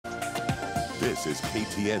This is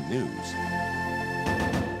KTN News.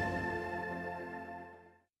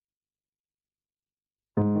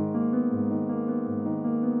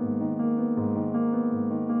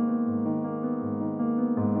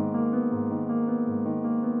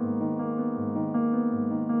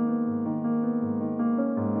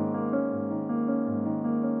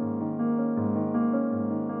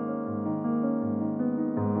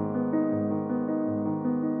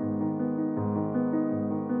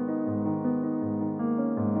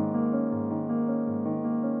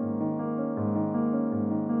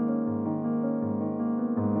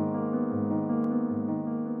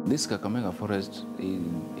 This Kakamega forest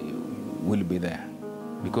will be there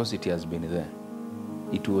because it has been there.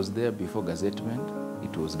 It was there before gazettement,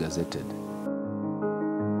 it was gazetted.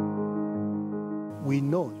 We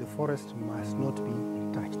know the forest must not be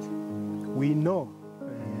touched. We know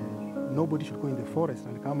nobody should go in the forest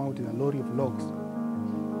and come out in a lorry of logs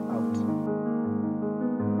out.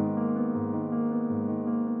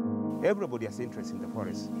 Everybody has interest in the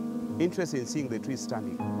forest, interest in seeing the trees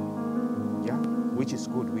standing. Yeah, which is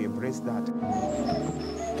good. We embrace that.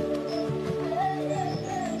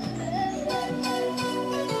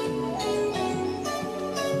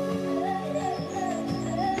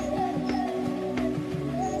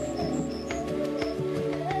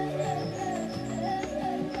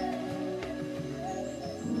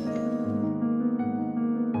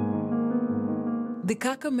 The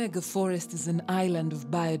Kakamega forest is an island of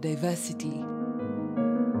biodiversity.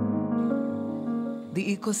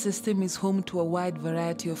 The ecosystem is home to a wide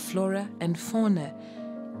variety of flora and fauna,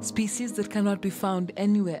 species that cannot be found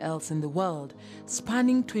anywhere else in the world,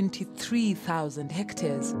 spanning 23,000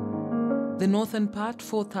 hectares. The northern part,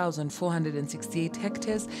 4,468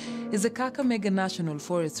 hectares, is the Kakamega National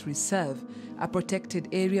Forest Reserve, a protected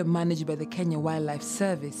area managed by the Kenya Wildlife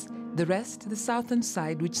Service. The rest, the southern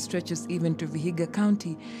side, which stretches even to Vihiga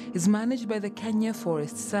County, is managed by the Kenya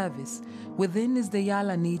Forest Service. Within is the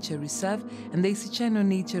Yala Nature Reserve and the Isicheno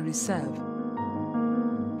Nature Reserve.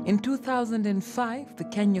 In 2005, the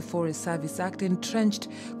Kenya Forest Service Act entrenched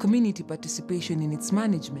community participation in its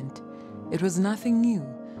management. It was nothing new.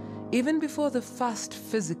 Even before the first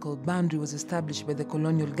physical boundary was established by the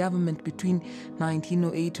colonial government between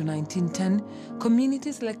 1908 to 1910,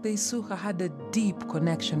 communities like the Isuha had a deep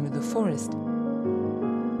connection with the forest.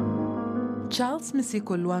 Charles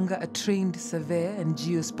Misiko Luanga, a trained surveyor and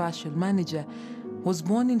geospatial manager, was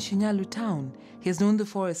born in Shinyalu town. He has known the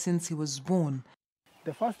forest since he was born.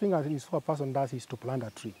 The first thing an Isuha person does is to plant a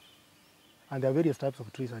tree. And there are various types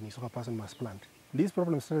of trees an Isuha person must plant. This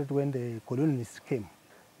problem started when the colonialists came.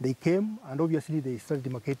 They came and obviously they started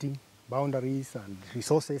demarcating boundaries and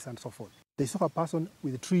resources and so forth. The Isuha person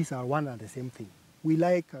with the trees are one and the same thing. We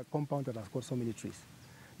like a compound that has got so many trees.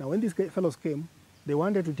 Now when these fellows came, they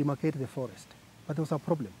wanted to demarcate the forest, but there was a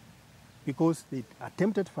problem because they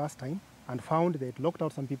attempted first time and found they had locked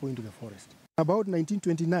out some people into the forest. About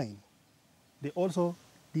 1929, they also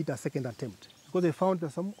did a second attempt because they found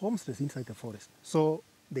there's some homesteads inside the forest. So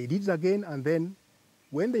they did it again, and then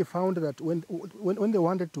when they found that when they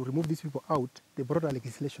wanted to remove these people out, they brought a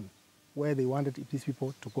legislation where they wanted these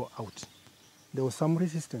people to go out. There was some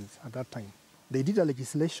resistance at that time. They did a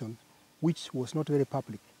legislation which was not very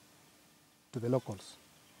public to the locals.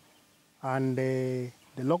 And the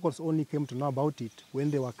locals only came to know about it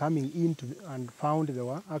when they were coming in and found they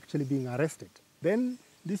were actually being arrested. Then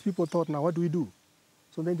these people thought, now what do we do?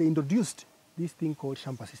 So then they introduced this thing called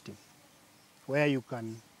Shampa system, where you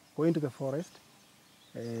can go into the forest,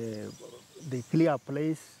 they clear a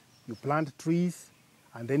place, you plant trees,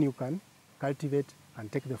 and then you can cultivate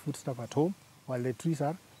and take the foodstuff at home while the trees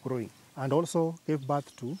are growing. And also gave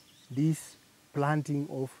birth to this planting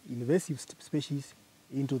of invasive species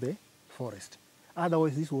into the forest.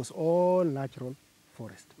 Otherwise, this was all natural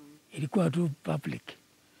forest. Ilikuwa tu public.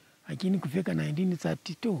 Lakini kufika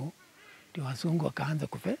 1932, ndio wazungu wakaanza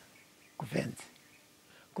kufence.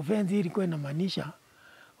 Kufence ilikuwa inamaanisha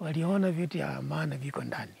waliona vitu ya maana viko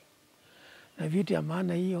ndani. Na vitu ya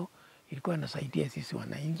maana hiyo ilikuwa inasaidia sisi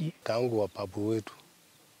wananchi. Tangu wapabu wetu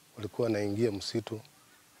walikuwa wanaingia msitu,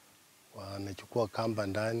 wanachukua kamba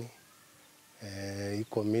ndani.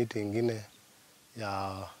 Iko miti ingine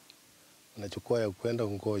ya wanachukua ya kwenda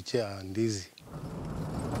kungochea ndizi.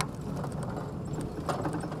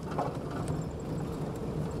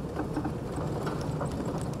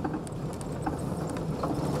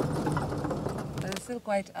 It's still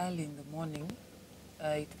quite early in the morning,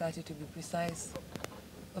 8:30 to be precise.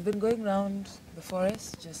 I've been going around the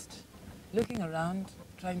forest, just looking around,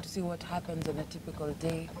 trying to see what happens on a typical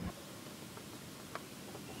day.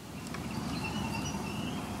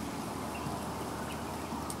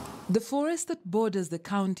 The forest that borders the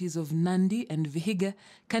counties of Nandi and Vihiga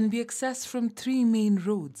can be accessed from three main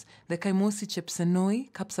roads, the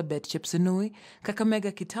Kaimosi-Chepsanoi, Kapsabet-Chepsanoi,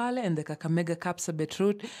 Kakamega-Kitale and the Kakamega-Kapsabet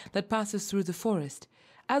Road that passes through the forest.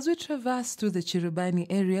 As we traverse through the Chirubani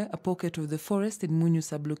area, a pocket of the forest in Munyu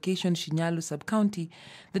sublocation, Shinyalu sub-county,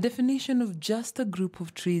 the definition of just a group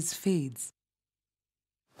of trees fades.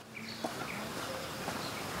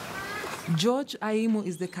 George Aimo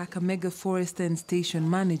is the Kakamega Forest and Station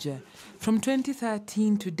Manager. From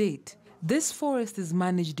 2013 to date, this forest is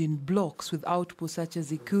managed in blocks with outposts such as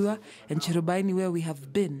Ikua and Cherubaini where we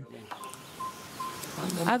have been.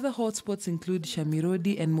 Other hotspots include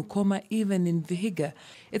Shamirodi and Mukoma, even in Vihiga.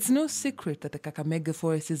 It's no secret that the Kakamega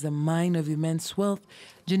Forest is a mine of immense wealth,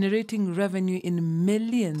 generating revenue in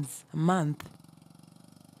millions a month.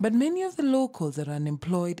 But many of the locals are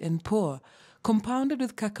unemployed and poor. Compounded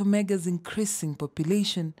with Kakamega's increasing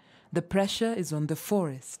population, the pressure is on the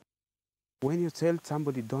forest. When you tell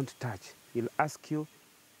somebody don't touch, he'll ask you,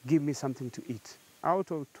 give me something to eat.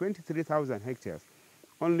 Out of 23,000 hectares,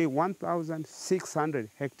 only 1,600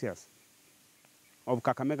 hectares of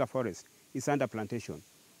Kakamega forest is under plantation,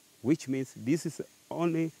 which means this is the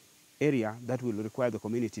only area that will require the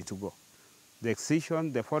community to go. The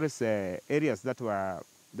excision, the forest areas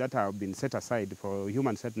that have been set aside for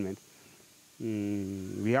human settlement,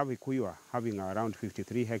 we have Ikuiwa having around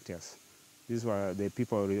 53 hectares. These were the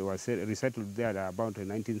people who were resettled there about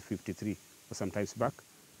 1953 or some times back.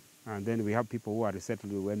 And then we have people who are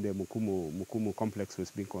resettled when the Mukumu complex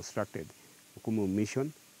was being constructed. Mukumu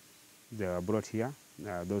mission, they were brought here,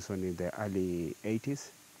 those one in the early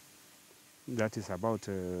 80s. That is about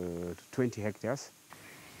 20 hectares.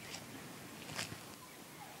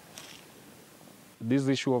 This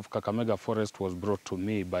issue of Kakamega forest was brought to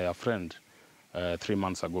me by a friend 3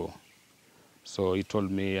 months ago. So he told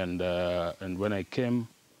me, and when I came,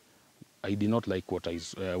 I did not like what I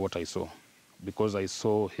saw, because I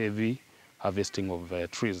saw heavy harvesting of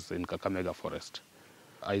trees in Kakamega forest.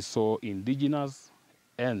 I saw indigenous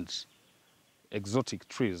and exotic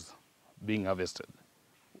trees being harvested.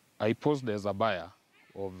 I posed as a buyer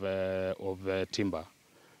of timber.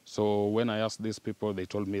 So when I asked these people, they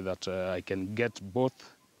told me that I can get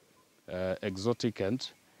both exotic and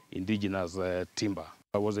indigenous timber.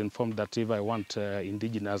 I was informed that if I want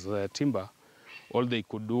indigenous timber, all they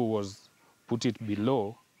could do was put it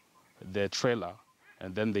below the trailer,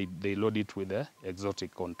 and then they load it with the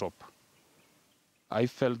exotic on top. I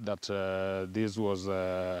felt that this was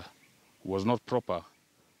not proper,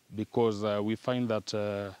 because we find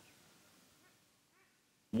that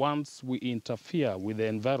once we interfere with the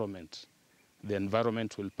environment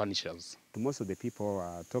will punish us. Most of the people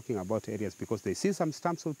are talking about areas because they see some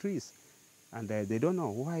stumps of trees, and they don't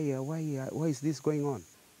know why is this going on.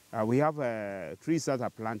 We have trees that are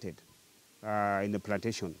planted in the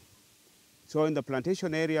plantation. So in the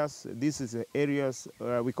plantation areas, this is areas,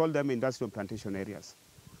 we call them industrial plantation areas.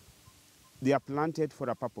 They are planted for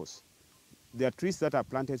a purpose. There are trees that are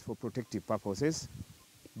planted for protective purposes.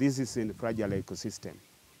 This is in fragile ecosystem.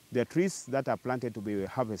 There are trees that are planted to be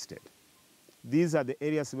harvested. These are the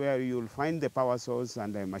areas where you'll find the power source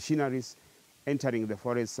and the machineries entering the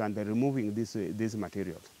forests and removing these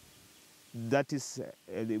materials. That is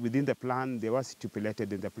within the plan. They were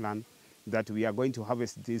stipulated in the plan that we are going to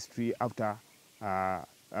harvest this tree after a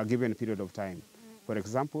given period of time. For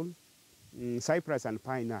example, cypress and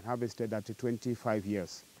pine are harvested at 25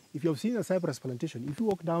 years. If you have seen a cypress plantation, if you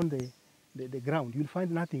walk down the ground, you'll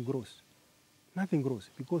find nothing grows. Nothing grows,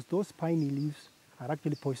 because those piney leaves are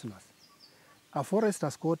actually poisonous. A forest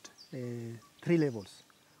has got 3 levels.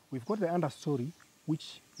 We've got the understory,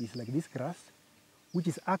 which is like this grass, which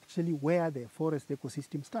is actually where the forest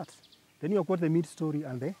ecosystem starts. Then you've got the mid-story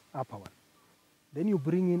and the upper one. Then you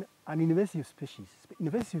bring in an invasive species.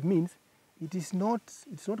 Invasive means it's not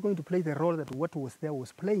going to play the role that what was there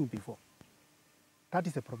was playing before. That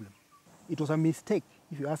is the problem. It was a mistake,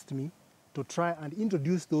 if you asked me, to try and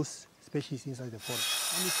introduce those species inside the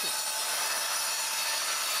forest. A mistake.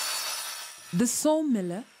 The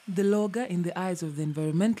sawmiller, the logger in the eyes of the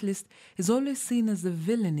environmentalist, is always seen as the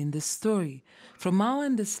villain in the story. From our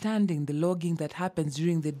understanding, the logging that happens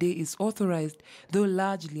during the day is authorized, though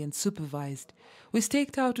largely unsupervised. We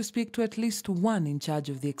staked out to speak to at least one in charge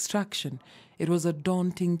of the extraction. It was a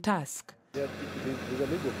daunting task. There's a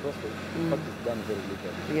legal process, but it's done very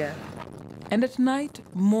little. Yeah. And at night,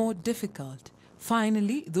 more difficult.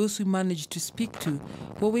 Finally, those we managed to speak to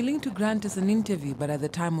were willing to grant us an interview, but at the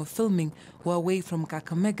time of filming were away from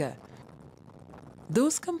Kakamega.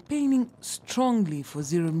 Those campaigning strongly for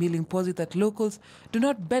zero milling posit that locals do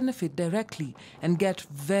not benefit directly and get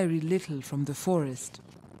very little from the forest.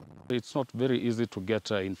 It's not very easy to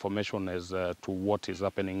get information as to what is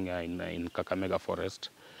happening in Kakamega Forest.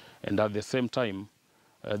 And at the same time,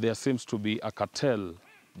 there seems to be a cartel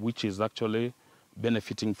which is actually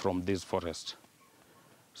benefiting from this forest.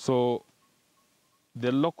 So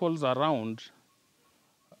the locals around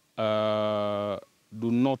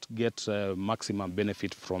do not get maximum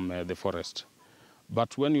benefit from the forest.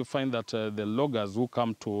 But when you find that the loggers who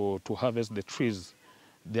come to harvest the trees,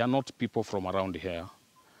 they are not people from around here.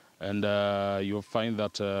 And you'll find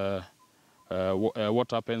that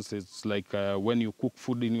what happens is like when you cook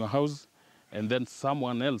food in your house and then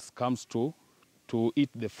someone else comes to eat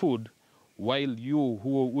the food while you,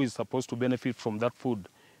 who is supposed to benefit from that food,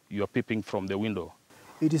 you are peeping from the window.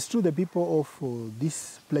 It is true the people of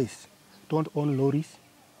this place don't own lorries.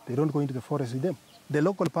 They don't go into the forest with them. The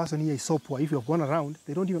local person here is so poor. If you have gone around,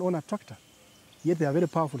 they don't even own a tractor. Yet they are very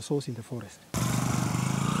powerful source in the forest.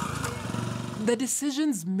 The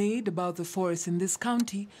decisions made about the forest in this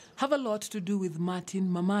county have a lot to do with Martin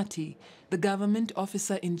Mamati, the government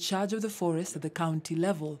officer in charge of the forest at the county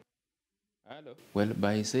level. Well,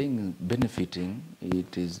 by saying benefiting,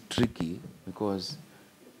 it is tricky because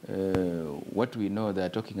what we know, they're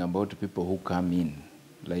talking about people who come in,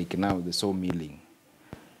 like now the sawmilling.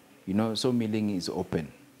 You know, sawmilling is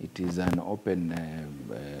open. It is an open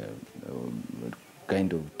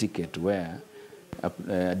kind of ticket where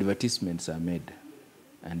advertisements are made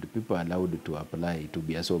and people are allowed to apply to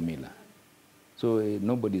be a sawmiller. So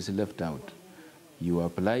nobody is left out. You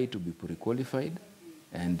apply to be pre-qualified,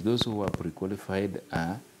 and those who are pre-qualified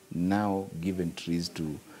are now given trees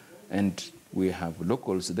to, and we have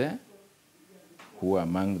locals there who are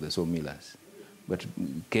among the sawmillers. But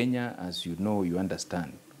Kenya, as you know, you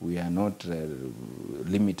understand, we are not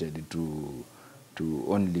limited to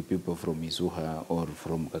only people from Isuha or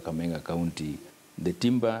from Kakamega County. The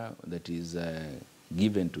timber that is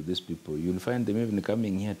given to these people, you'll find them even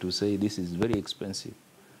coming here to say this is very expensive.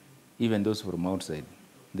 Even those from outside,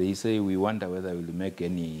 they say we wonder whether we'll make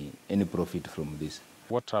any profit from this.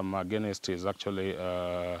 What I'm against is actually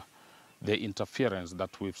the interference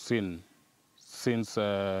that we've seen since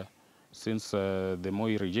the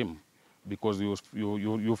Moi regime, because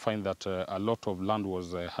you find that a lot of land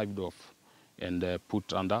was hived off and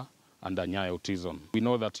put under Nyayo T-zone. We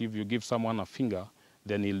know that if you give someone a finger,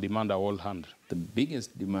 then he'll demand a whole hand. The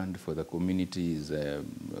biggest demand for the community is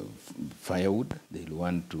firewood. They'll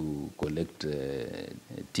want to collect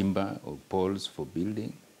timber or poles for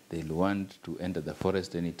building. They'll want to enter the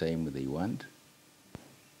forest anytime they want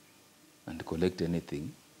and collect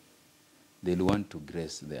anything. They'll want to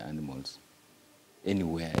graze the animals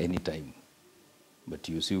anywhere, anytime. But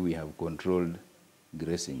you see, we have controlled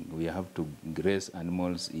grazing. We have to graze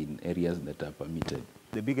animals in areas that are permitted.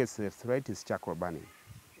 The biggest threat is charcoal burning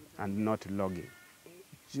and not logging.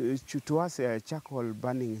 To us, charcoal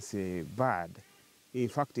burning is bad. In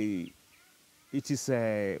fact, it is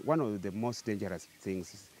one of the most dangerous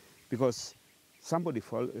things, because somebody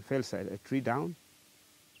fells a tree down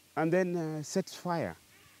and then sets fire.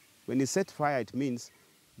 When you set fire, it means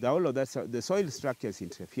that all of that, the soil structure is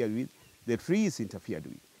interfered with, the tree is interfered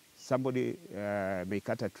with. Somebody may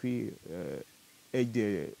cut a tree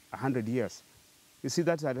aged 100 years. You see,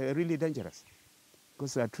 that's really dangerous,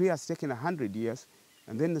 because a tree has taken 100 years,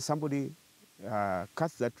 and then somebody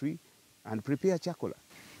cuts that tree and prepare charcoal.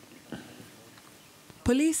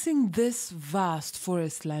 Policing this vast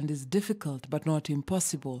forest land is difficult but not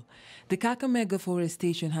impossible. The Kakamega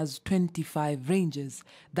Forestation has 25 ranges.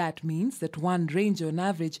 That means that one ranger on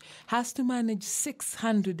average has to manage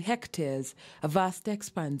 600 hectares, a vast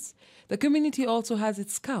expanse. The community also has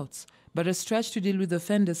its scouts, but are stretched to deal with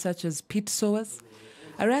offenders such as pit sowers.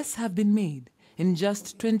 Arrests have been made. In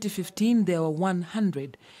just 2015, there were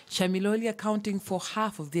 100, Shamiloli accounting for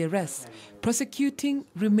half of the arrests. Prosecuting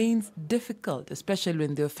remains difficult, especially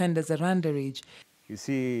when the offenders are underage. You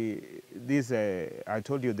see, this, I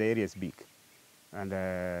told you the area is big, and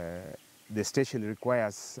the station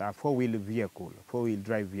requires a four-wheel vehicle, four-wheel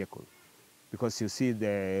drive vehicle, because you see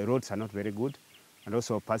the roads are not very good, and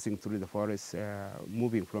also passing through the forest,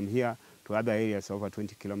 moving from here to other areas over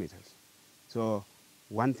 20 kilometers. So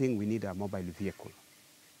one thing, we need a mobile vehicle.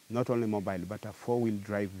 Not only mobile, but a four-wheel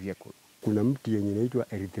drive vehicle. Kuna mti yenye inaitwa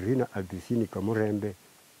Erythrina albicini kamurembe.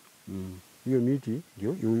 Hiyo miti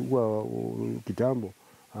ndio ilikuwa kitambo.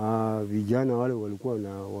 Vijana wale walikuwa na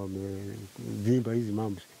wamevimba hizi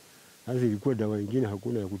mambo. Sasa ilikuwa dawa nyingine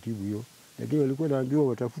hakuna ya kutibu hiyo. Lakini walikuwa naambiwa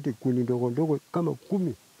watafute kuni ndogo ndogo kama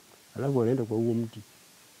 10. Alafu wanaenda kwa huo mti.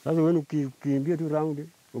 Sasa wewe ukikimbia tu round,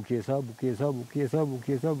 ukihesabu.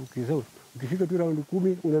 Ukifika tu round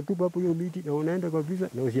 10 unatupa hapo hiyo miti na unaenda kabisa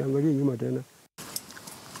na usiangalie nyuma tena.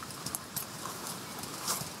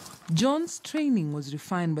 John's training was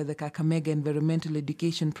refined by the Kakamega Environmental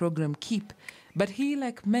Education Program KEEP, but he,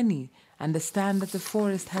 like many, understand that the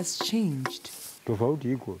forest has changed.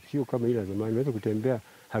 Tofauti iko sio kama ile zamani, unaweza kutembea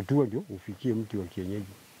hatua ndio ufikie mti wa kienyeji.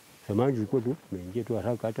 Zamani tulikuwa tu tumeingia tu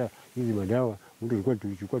haraka, hata hizi madawa mtu alikuwa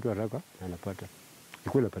tuchukua tu haraka na anapata.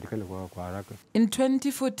 In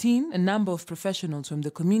 2014, a number of professionals from the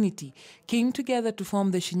community came together to form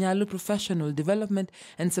the Shinyalu Professional Development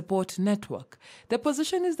and Support Network. Their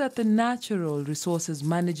position is that the natural resources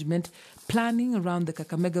management planning around the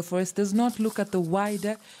Kakamega forest does not look at the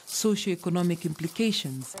wider socio-economic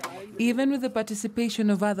implications. Even with the participation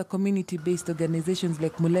of other community-based organizations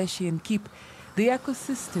like Muleshi and KEEP, the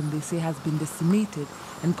ecosystem, they say, has been decimated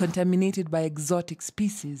and contaminated by exotic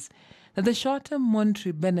species. That the short-term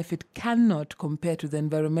monetary benefit cannot compare to the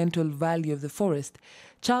environmental value of the forest,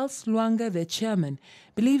 Charles Lwanga, their chairman,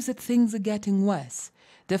 believes that things are getting worse.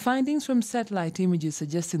 The findings from satellite images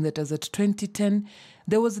suggesting that as at 2010,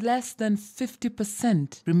 there was less than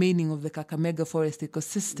 50% remaining of the Kakamega forest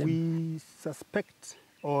ecosystem. We suspect,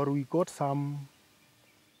 or we got some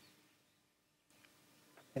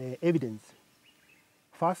evidence.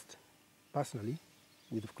 First, personally,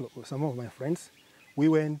 with some of my friends, we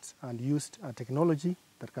went and used a technology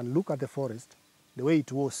that can look at the forest the way it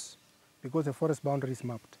was, because the forest boundary is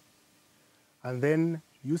mapped. And then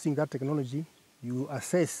using that technology, you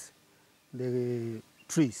assess the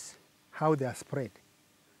trees, how they are spread.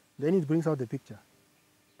 Then it brings out the picture.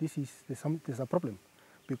 There's a problem,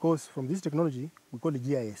 because from this technology, we call it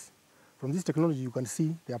GIS. From this technology, you can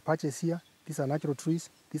see there are patches here, these are natural trees,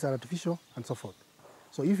 these are artificial, and so forth.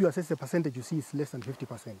 So if you assess the percentage, you see it's less than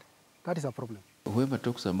 50%. That is a problem. Whoever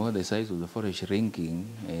talks about the size of the forest shrinking,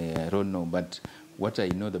 I don't know, but what I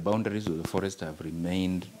know, the boundaries of the forest have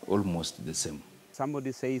remained almost the same.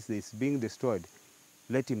 Somebody says it's being destroyed,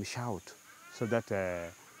 let him shout so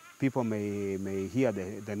that people may hear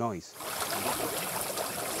the noise.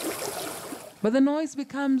 But the noise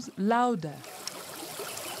becomes louder.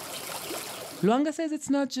 Lwanga says it's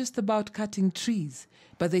not just about cutting trees,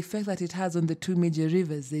 but the effect that it has on the two major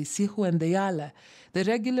rivers, the Isihu and the Yala, the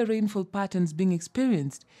regular rainfall patterns being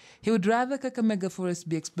experienced. He would rather Kakamega forest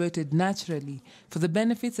be exploited naturally for the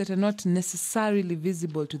benefits that are not necessarily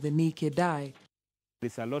visible to the naked eye.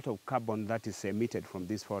 There's a lot of carbon that is emitted from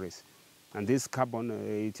this forest, and this carbon,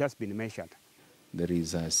 it has been measured. There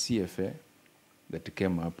is a CFA that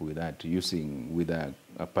came up with that with a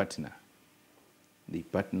partner. They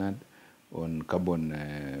partnered on carbon,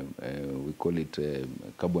 we call it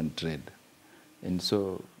carbon trade. And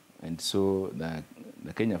so the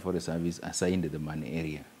Kenya Forest Service assigned the money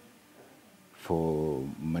area for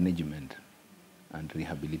management and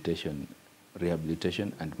rehabilitation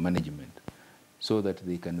and management, so that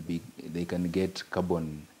they can get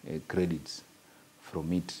carbon credits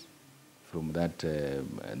from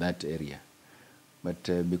that area. But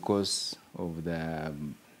because of that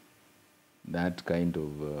kind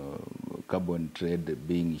of carbon trade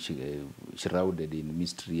being shrouded in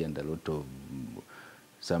mystery, and a lot of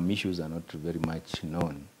some issues are not very much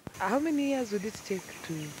known. How many years would it take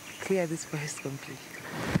to clear this forest completely?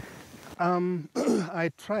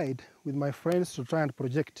 I tried with my friends to try and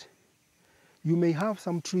project. You may have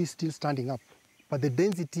some trees still standing up, but the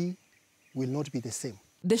density will not be the same.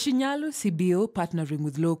 The Shinyalu CBO, partnering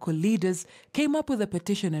with local leaders, came up with a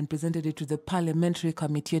petition and presented it to the Parliamentary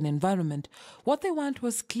Committee on Environment. What they want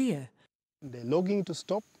was clear. The logging to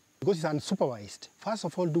stop, because it's unsupervised. First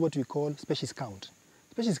of all, do what we call species count.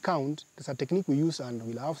 Species count is a technique we use, and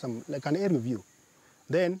we'll have some, like an area view.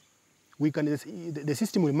 Then the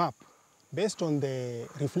system will map. Based on the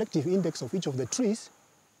reflective index of each of the trees,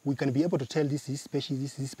 we can be able to tell this is species,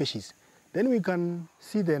 this is species. Then we can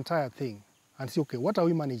see the entire thing and see, okay, what are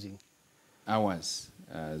we managing? Ours,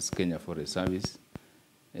 as Kenya Forest Service,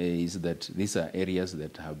 is that these are areas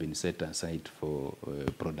that have been set aside for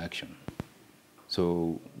production.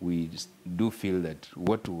 So we do feel that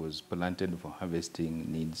what was planted for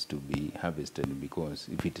harvesting needs to be harvested, because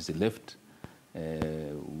if it is left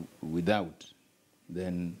without,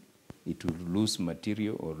 then it will lose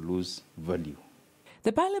material or lose value.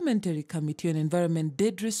 The Parliamentary Committee on Environment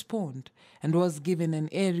did respond and was given an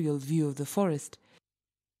aerial view of the forest.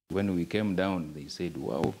 When we came down, they said,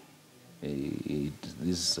 wow, this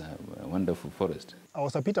is a wonderful forest. I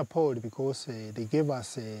was a bit appalled because they gave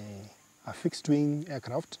us a fixed-wing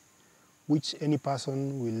aircraft, which any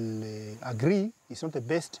person will agree is not the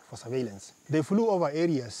best for surveillance. They flew over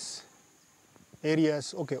areas,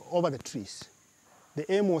 okay, over the trees. The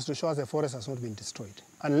aim was to show us the forest has not been destroyed.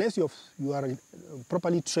 Unless you are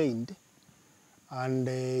properly trained and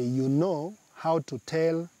you know how to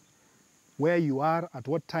tell where you are at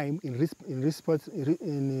what time in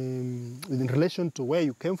relation to where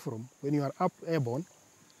you came from when you are up airborne,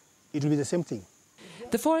 it will be the same thing.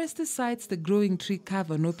 The forester cites the growing tree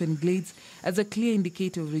cover on open glades as a clear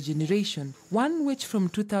indicator of regeneration, one which from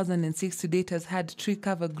 2006 to date has had tree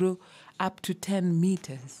cover grow up to 10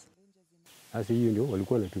 meters. Sasa hiyo ndio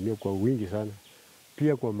walikuwa wanatumia kwa wingi sana.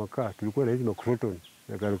 Pia kwa makaa tulikuwa na hizo makroton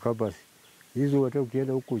na karukabas. Hizo hata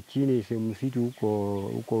ukienda huko chini sehemu msitu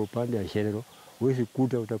huko pande ya Shenero, huwezi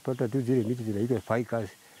kuta, utapata tu zile miti zinaitwa ficus,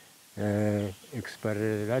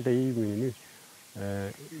 exparata hii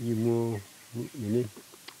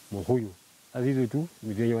mohuyu. Hizo tu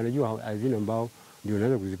mzenye wanajua hazina mbao ndio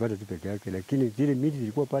unaweza kuzipata tu peke yake, lakini zile miti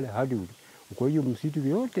zilikuwa pale hardwood. Kwa hiyo msitu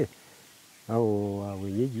yote au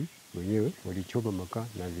wenyeji wenyewe walichoma makaa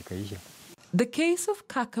na zikaisha. The case of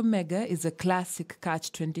Kakamega is a classic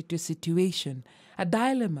catch-22 situation, a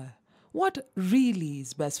dilemma. What really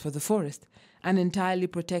is best for the forest? An entirely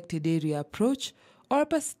protected area approach or a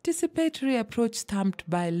participatory approach stamped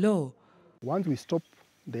by law? Once we stop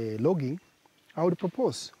the logging, I would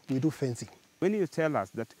propose we do fencing. When you tell us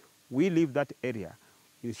that we leave that area,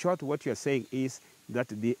 in short what you are saying is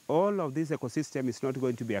that all of this ecosystem is not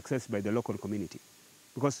going to be accessed by the local community.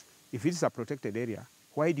 Because if it is a protected area,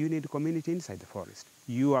 why do you need a community inside the forest?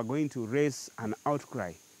 You are going to raise an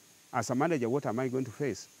outcry. As a manager, what am I going to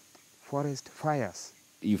face? Forest fires.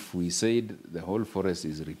 If we said the whole forest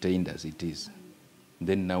is retained as it is,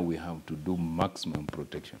 then now we have to do maximum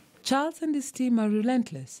protection. Charles and his team are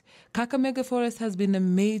relentless. Kakamega Forest has been a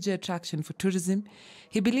major attraction for tourism.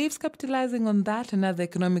 He believes capitalizing on that and other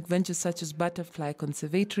economic ventures such as butterfly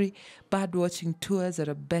conservatory, birdwatching tours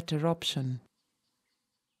are a better option.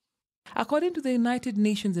 According to the United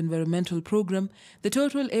Nations Environmental Programme, the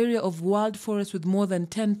total area of wild forest with more than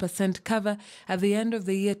 10% cover at the end of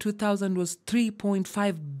the year 2000 was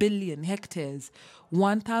 3.5 billion hectares,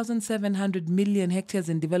 1,700 million hectares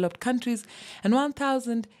in developed countries and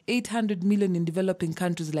 1,800 million in developing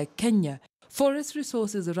countries like Kenya. Forest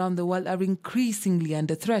resources around the world are increasingly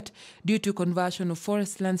under threat due to conversion of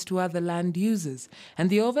forest lands to other land uses and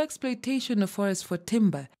the overexploitation of forests for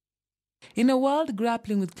timber. In a world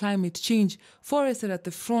grappling with climate change, forests are at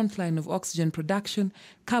the front line of oxygen production,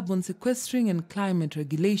 carbon sequestering and climate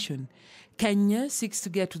regulation. Kenya seeks to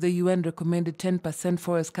get to the UN-recommended 10%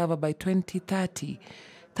 forest cover by 2030.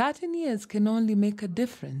 13 years can only make a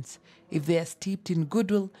difference if they are steeped in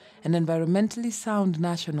goodwill and environmentally sound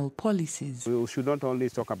national policies. We should not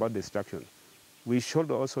only talk about destruction, we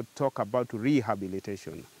should also talk about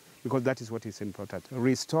rehabilitation, because that is what is important,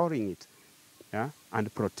 restoring it. Yeah, and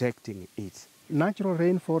protecting it. Natural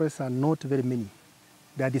rainforests are not very many.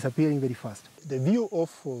 They are disappearing very fast. The view of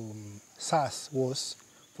SARS was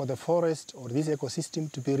for the forest or this ecosystem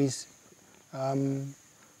to be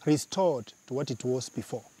restored to what it was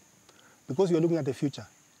before. Because we are looking at the future.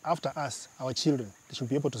 After us, our children, they should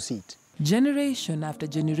be able to see it. Generation after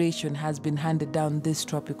generation has been handed down this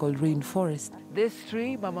tropical rainforest. This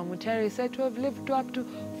tree, Mama Mutere, is said to have lived to up to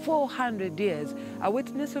 400 years, a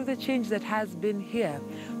witness of the change that has been here.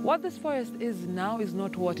 What this forest is now is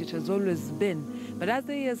not what it has always been, but as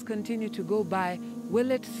the years continue to go by,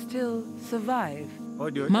 will it still survive?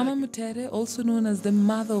 Mama Mutere, also known as the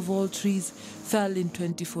mother of all trees, fell in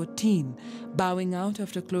 2014, bowing out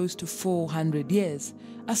after close to 400 years.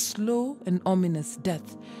 A slow and ominous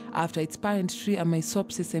death after its parent tree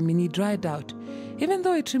Amisopsis emini dried out. Even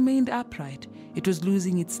though it remained upright, it was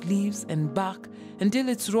losing its leaves and bark until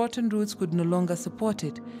its rotten roots could no longer support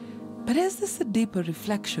it. But is this a deeper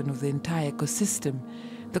reflection of the entire ecosystem?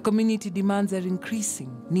 The community demands are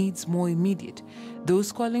increasing, needs more immediate.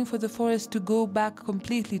 Those calling for the forest to go back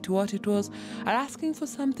completely to what it was are asking for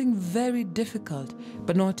something very difficult,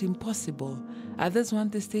 but not impossible. Others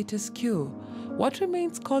want the status quo. What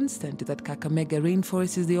remains constant is that Kakamega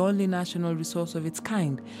rainforest is the only national resource of its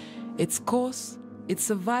kind. Its course, its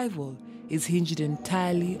survival, is hinged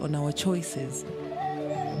entirely on our choices.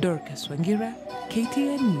 Dorcas Wangira,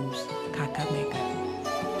 KTN News, Kakamega.